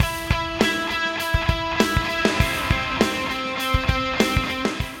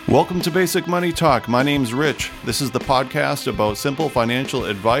Welcome to Basic Money Talk. My name's Rich. This is the podcast about simple financial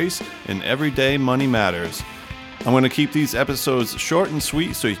advice and everyday money matters. I'm going to keep these episodes short and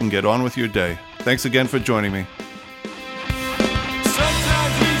sweet so you can get on with your day. Thanks again for joining me.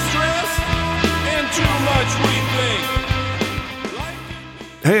 Sometimes we stress and too much we think.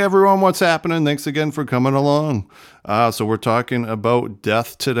 Hey everyone, what's happening? Thanks again for coming along. So we're talking about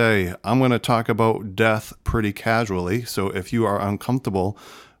death today. I'm going to talk about death pretty casually. So if you are uncomfortable,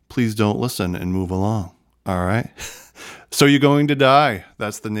 please don't listen and move along. All right. So you're going to die.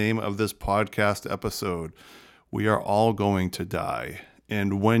 That's the name of this podcast episode. We are all going to die.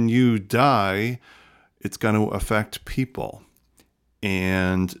 And when you die, it's going to affect people.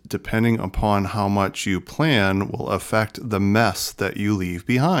 And depending upon how much you plan will affect the mess that you leave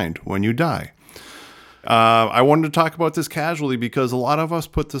behind when you die. I wanted to talk about this casually because a lot of us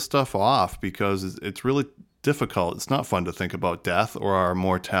put this stuff off because it's really difficult. It's not fun to think about death or our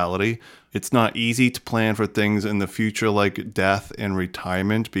mortality. It's not easy to plan for things in the future like death and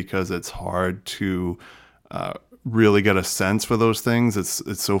retirement because it's hard to really get a sense for those things.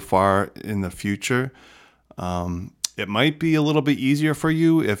 It's so far in the future. It might be a little bit easier for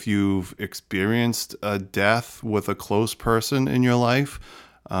you if you've experienced a death with a close person in your life.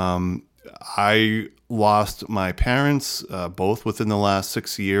 I lost my parents both within the last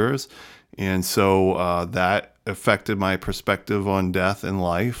 6 years. And so that affected my perspective on death and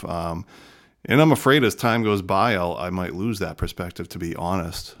life. And I'm afraid as time goes by, I might lose that perspective, to be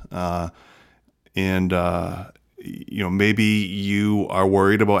honest. Maybe you are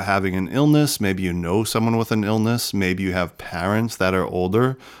worried about having an illness. Maybe you know someone with an illness. Maybe you have parents that are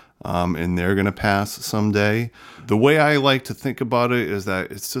older and they're going to pass someday. The way I like to think about it is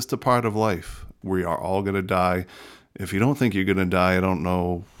that it's just a part of life. We are all going to die. If you don't think you're going to die, I don't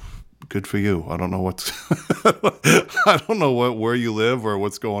know. Good for you. I don't know where you live or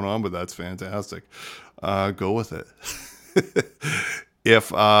what's going on, but that's fantastic. Go with it.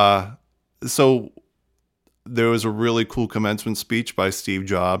 So there was a really cool commencement speech by Steve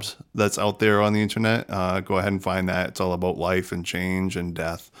Jobs that's out there on the internet. Go ahead and find that. It's all about life and change and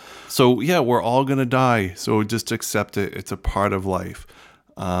death. So yeah, we're all going to die. So just accept it. It's a part of life.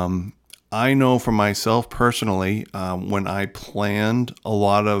 I know for myself personally, when I planned a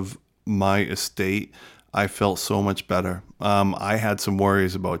lot of my estate, I felt so much better. I had some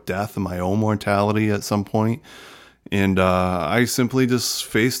worries about death and my own mortality at some point. And I simply just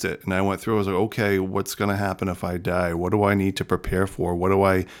faced it. And I went through, I was like, okay, what's going to happen if I die? What do I need to prepare for? What do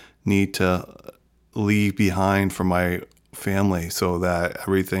I need to leave behind for my family so that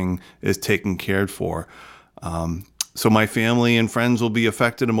everything is taken care for? So my family and friends will be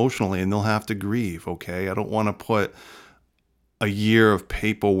affected emotionally and they'll have to grieve, okay? I don't want to put a year of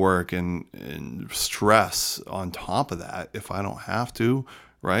paperwork and stress on top of that if I don't have to,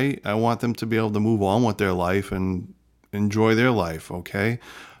 right? I want them to be able to move on with their life and enjoy their life, okay?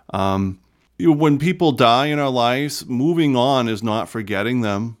 When people die in our lives, moving on is not forgetting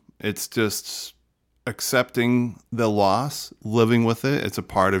them. It's just accepting the loss, living with it. It's a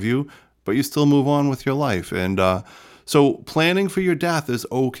part of you, but you still move on with your life. And so planning for your death is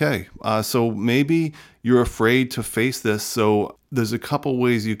okay. So maybe you're afraid to face this. So there's a couple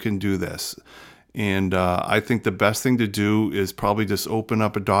ways you can do this. And I think the best thing to do is probably just open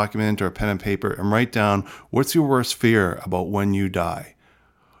up a document or a pen and paper and write down, what's your worst fear about when you die?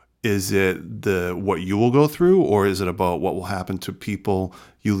 Is it what you will go through, or is it about what will happen to people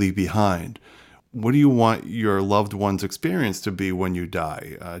you leave behind? What do you want your loved one's experience to be when you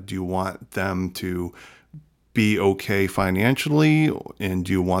die? Do you want them to be okay financially? And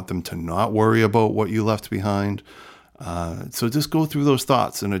do you want them to not worry about what you left behind? So just go through those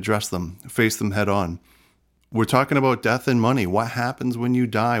thoughts and address them, face them head on. We're talking about death and money. What happens when you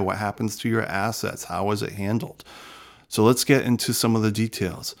die? What happens to your assets? How is it handled? So let's get into some of the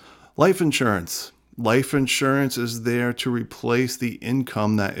details. Life insurance. Life insurance is there to replace the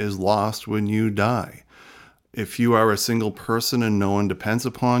income that is lost when you die. If you are a single person and no one depends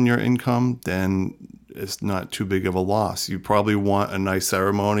upon your income, then it's not too big of a loss. You probably want a nice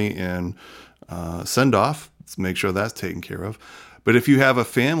ceremony and send off. Let's make sure that's taken care of. But if you have a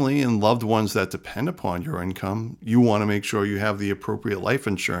family and loved ones that depend upon your income, you want to make sure you have the appropriate life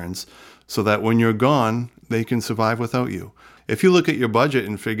insurance so that when you're gone, they can survive without you. If you look at your budget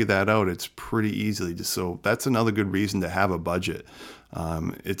and figure that out, it's pretty easy. So that's another good reason to have a budget.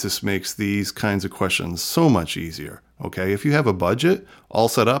 It just makes these kinds of questions so much easier. Okay, if you have a budget all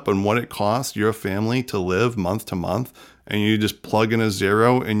set up on what it costs your family to live month to month, and you just plug in a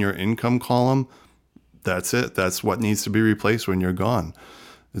zero in your income column, that's it. That's what needs to be replaced when you're gone.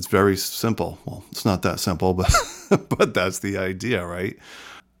 It's very simple. Well, it's not that simple, but but that's the idea, right?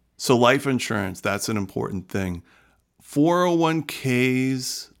 So life insurance, that's an important thing.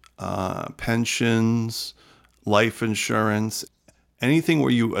 401ks, pensions, life insurance, anything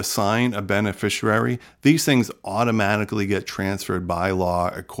where you assign a beneficiary, these things automatically get transferred by law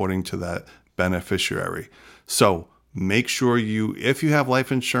according to that beneficiary. So make sure if you have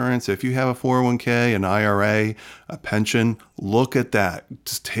life insurance, if you have a 401k, an IRA, a pension, look at that.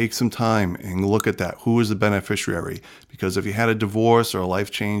 Just take some time and look at that. Who is the beneficiary? Because if you had a divorce or a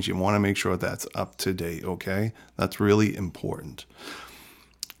life change, you want to make sure that's up to date, okay? That's really important.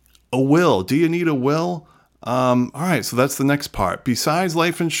 A will. Do you need a will? All right, so that's the next part. Besides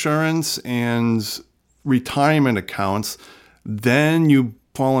life insurance and retirement accounts, then you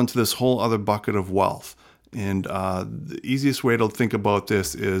fall into this whole other bucket of wealth. And the easiest way to think about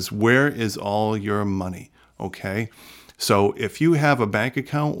this is, where is all your money? Okay, so if you have a bank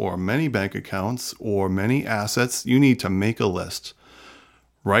account or many bank accounts or many assets, you need to make a list.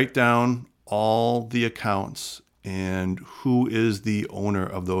 Write down all the accounts and who is the owner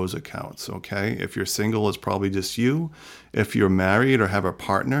of those accounts, okay? If you're single, it's probably just you. If you're married or have a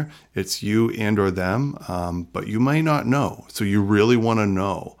partner, it's you and or them, but you might not know. So you really want to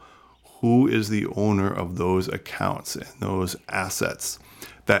know who is the owner of those accounts and those assets.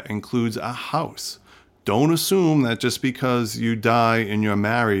 That includes a house. Don't assume that just because you die and you're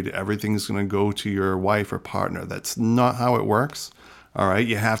married, everything's going to go to your wife or partner. That's not how it works. All right,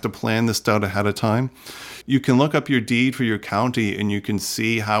 you have to plan this out ahead of time. You can look up your deed for your county and you can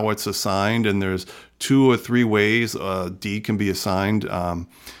see how it's assigned, and there's 2 or 3 ways a deed can be assigned.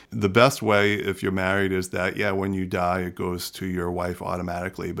 The best way, if you're married, is that, when you die, it goes to your wife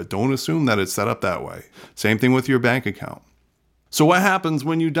automatically, but don't assume that it's set up that way. Same thing with your bank account. So what happens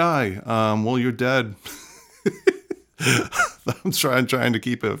when you die? Well, you're dead. I'm trying to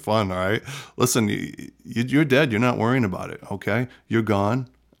keep it fun, all right? Listen, you're dead. You're not worrying about it, okay? You're gone,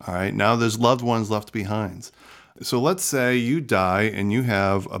 all right? Now there's loved ones left behind. So let's say you die and you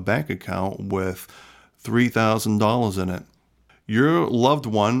have a bank account with $3,000 in it. Your loved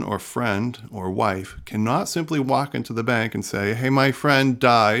one or friend or wife cannot simply walk into the bank and say, hey, my friend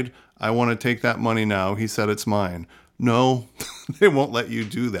died. I want to take that money now. He said it's mine. No, they won't let you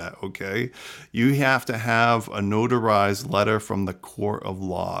do that, okay? You have to have a notarized letter from the court of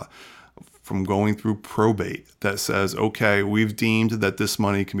law, from going through probate, that says, okay, we've deemed that this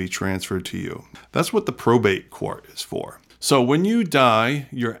money can be transferred to you. That's what the probate court is for. So when you die,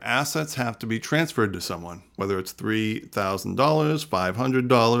 your assets have to be transferred to someone, whether it's $3,000,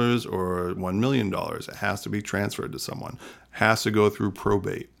 $500, or $1 million. It has to be transferred to someone. It has to go through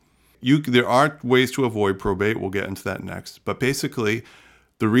probate. There are ways to avoid probate. We'll get into that next. But basically,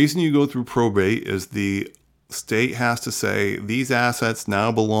 the reason you go through probate is the state has to say, these assets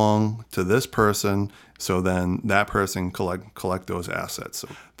now belong to this person, so then that person collect those assets. So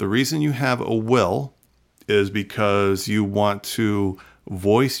the reason you have a will is because you want to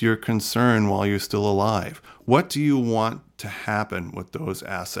voice your concern while you're still alive. What do you want to happen with those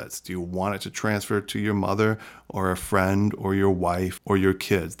assets? Do you want it to transfer to your mother or a friend or your wife or your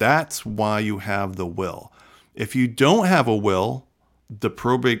kids? That's why you have the will. If you don't have a will, the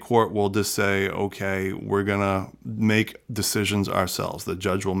probate court will just say, okay, we're going to make decisions ourselves. The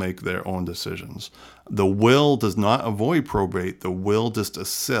judge will make their own decisions. The will does not avoid probate. The will just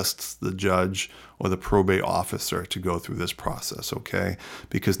assists the judge or the probate officer to go through this process, okay?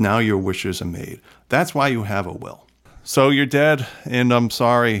 Because now your wishes are made. That's why you have a will. So you're dead, and I'm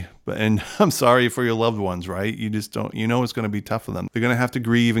sorry, and I'm sorry for your loved ones, right? You just don't, it's going to be tough for them. They're going to have to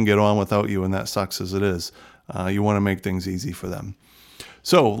grieve and get on without you, and that sucks as it is. You want to make things easy for them.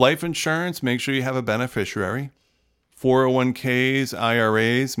 So life insurance, make sure you have a beneficiary. 401ks,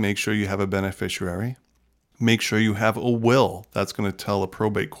 IRAs, make sure you have a beneficiary. Make sure you have a will. That's going to tell a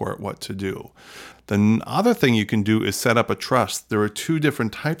probate court what to do. The other thing you can do is set up a trust. There are 2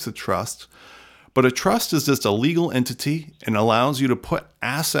 different types of trust, but a trust is just a legal entity and allows you to put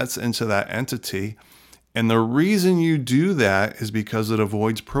assets into that entity. And the reason you do that is because it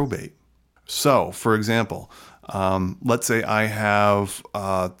avoids probate. So, for example, let's say I have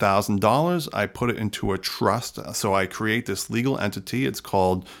 $1,000. I put it into a trust. So I create this legal entity. It's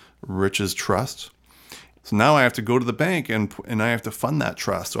called Rich's Trust. So now I have to go to the bank and I have to fund that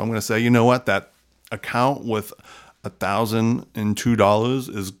trust. So I'm going to say, you know what? That account with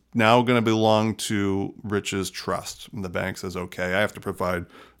 $1,002 is now going to belong to Rich's Trust. And the bank says, okay, I have to provide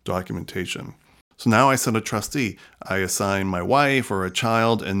documentation. So now I set a trustee. I assign my wife or a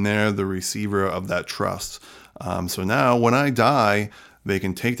child, and they're the receiver of that trust. So now when I die, they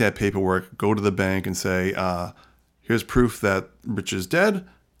can take that paperwork, go to the bank and say, here's proof that Rich is dead.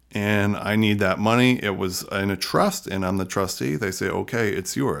 and I need that money. It was in a trust and I'm the trustee. They say, okay,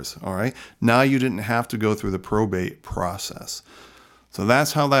 it's yours. All right. Now you didn't have to go through the probate process. So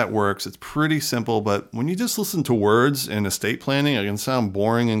that's how that works. It's pretty simple, but when you just listen to words in estate planning, it can sound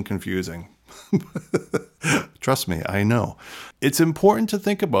boring and confusing. Trust me, I know. It's important to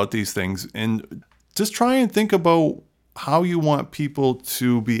think about these things and just try and think about how you want people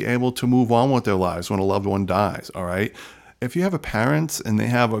to be able to move on with their lives when a loved one dies, all right? If you have a parent and they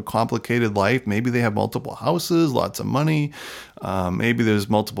have a complicated life, maybe they have multiple houses, lots of money, maybe there's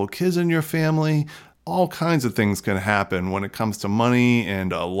multiple kids in your family, all kinds of things can happen when it comes to money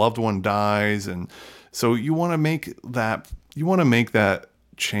and a loved one dies. And so you want to make that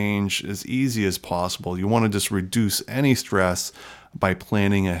change as easy as possible. You want to just reduce any stress by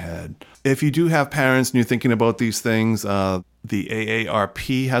planning ahead. If you do have parents and you're thinking about these things, the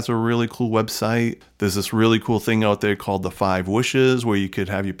AARP has a really cool website. There's this really cool thing out there called the 5 Wishes, where you could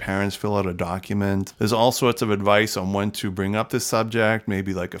have your parents fill out a document. There's all sorts of advice on when to bring up this subject,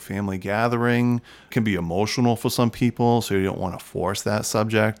 maybe like a family gathering. It can be emotional for some people, so you don't want to force that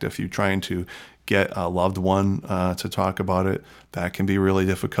subject. If you're trying to get a loved one to talk about it, that can be really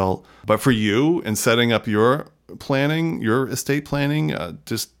difficult. But for you, in setting up your planning, your estate planning,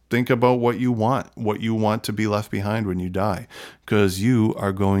 just think about what you want to be left behind when you die, because you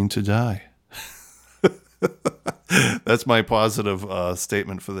are going to die. That's my positive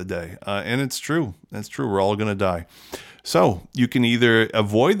statement for the day. And it's true. That's true. We're all going to die. So you can either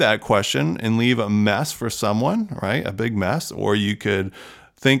avoid that question and leave a mess for someone, right? A big mess, or you could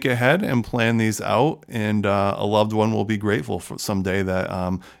think ahead and plan these out, and a loved one will be grateful for someday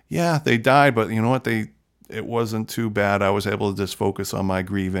that, they died, but you know what? It wasn't too bad. I was able to just focus on my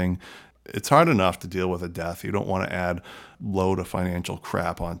grieving. It's hard enough to deal with a death. You don't want to add load of financial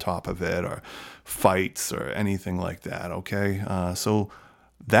crap on top of it, or fights or anything like that, okay? So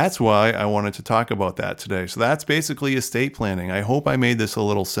that's why I wanted to talk about that today. So that's basically estate planning. I hope I made this a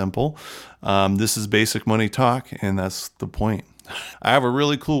little simple. This is Basic Money Talk, and that's the point. I have a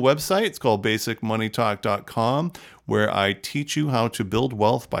really cool website. It's called basicmoneytalk.com, where I teach you how to build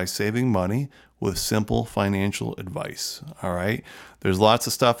wealth by saving money with simple financial advice. All right. There's lots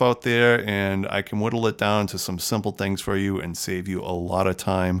of stuff out there, and I can whittle it down to some simple things for you and save you a lot of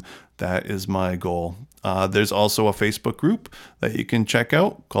time. That is my goal. There's also a Facebook group that you can check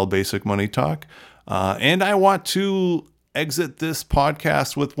out called Basic Money Talk. And I want to exit this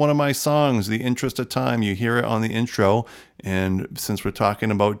podcast with one of my songs, The Interest of Time. You hear it on the intro. And since we're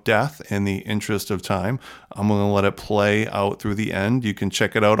talking about death and the interest of time, I'm going to let it play out through the end. You can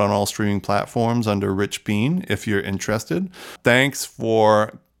check it out on all streaming platforms under Rich Bean if you're interested. Thanks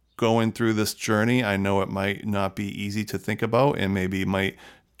for going through this journey. I know it might not be easy to think about, and maybe it might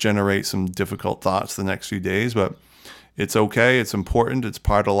generate some difficult thoughts the next few days, but it's okay. It's important. It's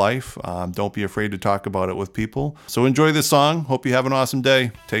part of life. Don't be afraid to talk about it with people. So enjoy this song. Hope you have an awesome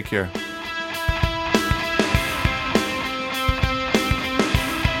day. Take care.